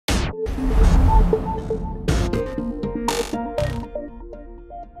The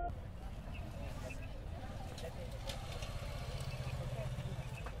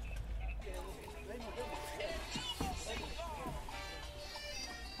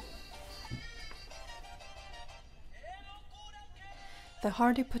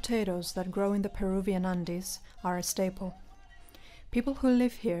hardy potatoes that grow in the Peruvian Andes are a staple. People who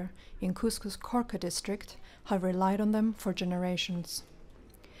live here, in Cusco's Corca district, have relied on them for generations.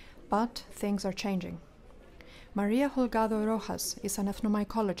 But things are changing. Maria Holgado Rojas is an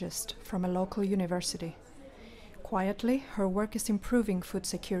ethnomycologist from a local university. Quietly, her work is improving food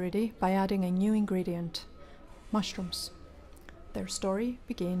security by adding a new ingredient: mushrooms. Their story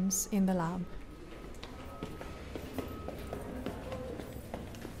begins in the lab.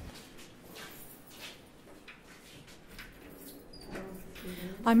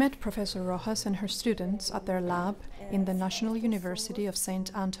 I met Professor Rojas and her students at their lab in the National University of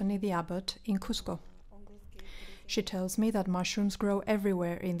St. Anthony the Abbot in Cusco. She tells me that mushrooms grow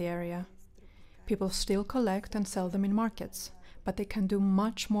everywhere in the area. People still collect and sell them in markets, but they can do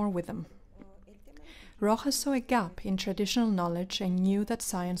much more with them. Rojas saw a gap in traditional knowledge and knew that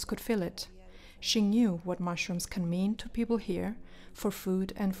science could fill it. She knew what mushrooms can mean to people here for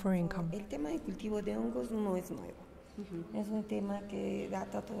food and for income. El tema del cultivo de hongos no es nuevo. Es un tema que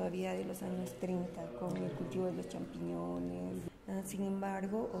data todavía de los años 30 con el cultivo de los champiñones. Sin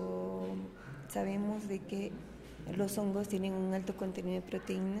embargo, sabemos de que los hongos tienen un alto contenido de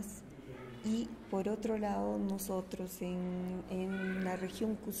proteínas y por otro lado nosotros en la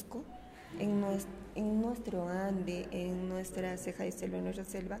región Cusco, en nuestro Ande, en nuestra ceja de selva, en nuestra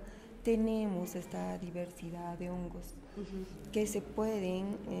selva, tenemos esta diversidad de hongos que se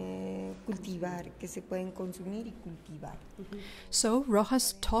pueden cultivar, que se pueden consumir y cultivar. So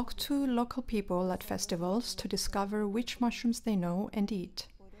Rojas talked to local people at festivals to discover which mushrooms they know and eat.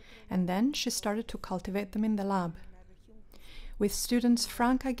 And then she started to cultivate them in the lab. With students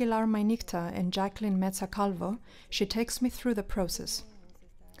Frank Aguilar Mainicta and Jacqueline Meza Calvo, she takes me through the process.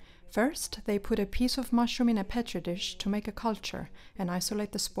 First, they put a piece of mushroom in a petri dish to make a culture and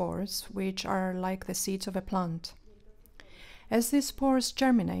isolate the spores, which are like the seeds of a plant. As these spores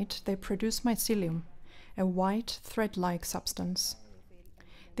germinate, they produce mycelium, a white thread-like substance.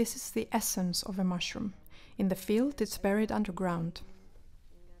 This is the essence of a mushroom. In the field, it's buried underground.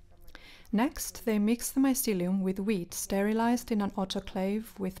 Next, they mix the mycelium with wheat sterilized in an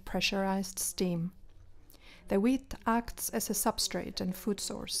autoclave with pressurized steam. The wheat acts as a substrate and food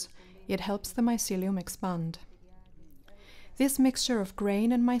source. It helps the mycelium expand. This mixture of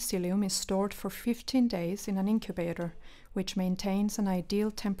grain and mycelium is stored for 15 days in an incubator, which maintains an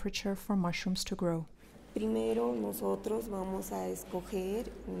ideal temperature for mushrooms to grow. Primero nosotros vamos a escoger,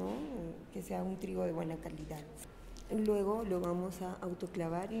 ¿no?, que sea un trigo de buena calidad. Luego lo vamos a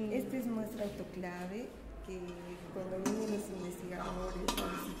autoclavar. Este es nuestro autoclave, que cuando vienen los investigadores a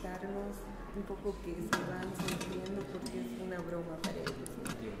visitarnos, un poco que se van sintiendo porque es una broma para ellos.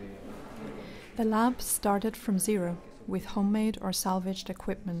 The lab started from zero, with homemade or salvaged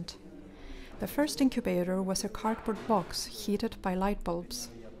equipment. The first incubator was a cardboard box heated by light bulbs.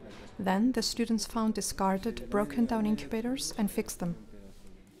 Then the students found discarded, broken-down incubators and fixed them.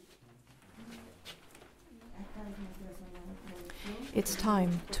 It's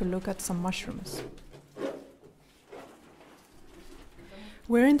time to look at some mushrooms.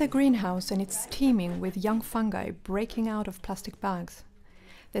 We're in the greenhouse and it's teeming with young fungi breaking out of plastic bags.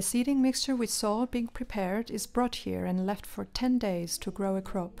 The seeding mixture we saw being prepared is brought here and left for 10 days to grow a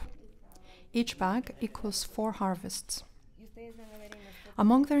crop. Each bag equals 4 harvests.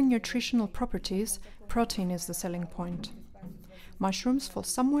 Among their nutritional properties, protein is the selling point. Mushrooms fall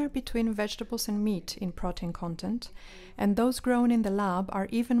somewhere between vegetables and meat in protein content, and those grown in the lab are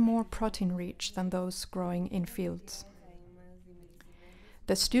even more protein-rich than those growing in fields.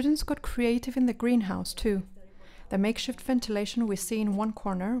 The students got creative in the greenhouse too. The makeshift ventilation we see in one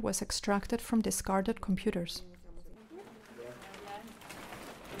corner was extracted from discarded computers.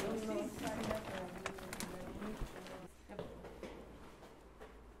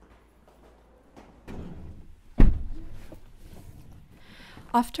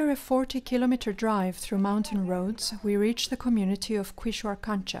 After a 40-kilometer drive through mountain roads, we reach the community of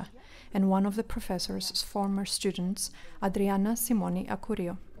Quixuarcancha and one of the professor's former students, Adriana Simoni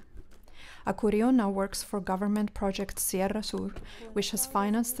Acurio. Acurio now works for government project Sierra Sur, which has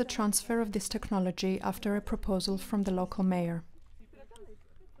financed the transfer of this technology after a proposal from the local mayor.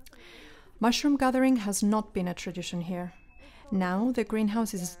 Mushroom gathering has not been a tradition here. Now the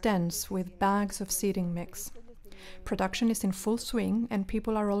greenhouse is dense with bags of seeding mix. Production is in full swing and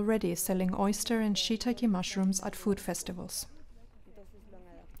people are already selling oyster and shiitake mushrooms at food festivals.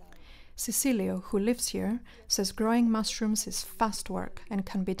 Cecilio, who lives here, says growing mushrooms is fast work and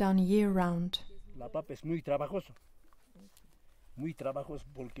can be done year-round. La papa es muy trabajoso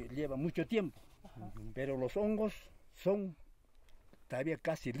porque lleva mucho tiempo, pero los hongos son todavía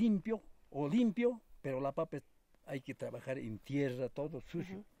casi limpio, pero la papa hay que trabajar en tierra, todo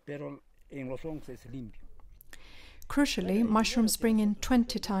sucio, pero en los hongos es limpio. Crucially, mushrooms bring in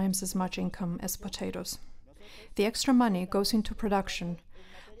 20 times as much income as potatoes. The extra money goes into production,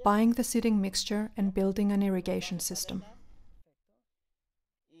 buying the seeding mixture and building an irrigation system.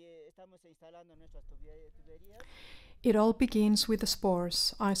 It all begins with the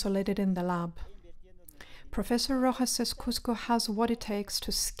spores, isolated in the lab. Professor Rojas says Cusco has what it takes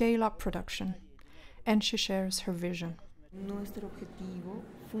to scale up production, and she shares her vision. Nuestro objetivo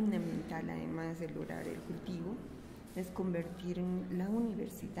fundamental, además de lograr el cultivo, es convertir en la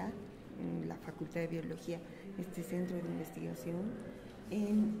universidad, en la Facultad de Biología, este centro de investigación,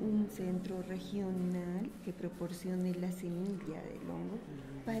 en un centro regional que proporcione la semilla del hongo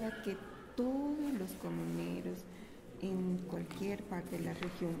para que todos los comuneros en cualquier parte de la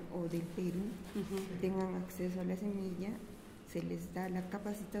región o del Perú tengan acceso a la semilla, se les da la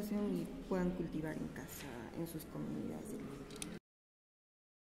capacitación y puedan cultivar en casa, en sus comunidades.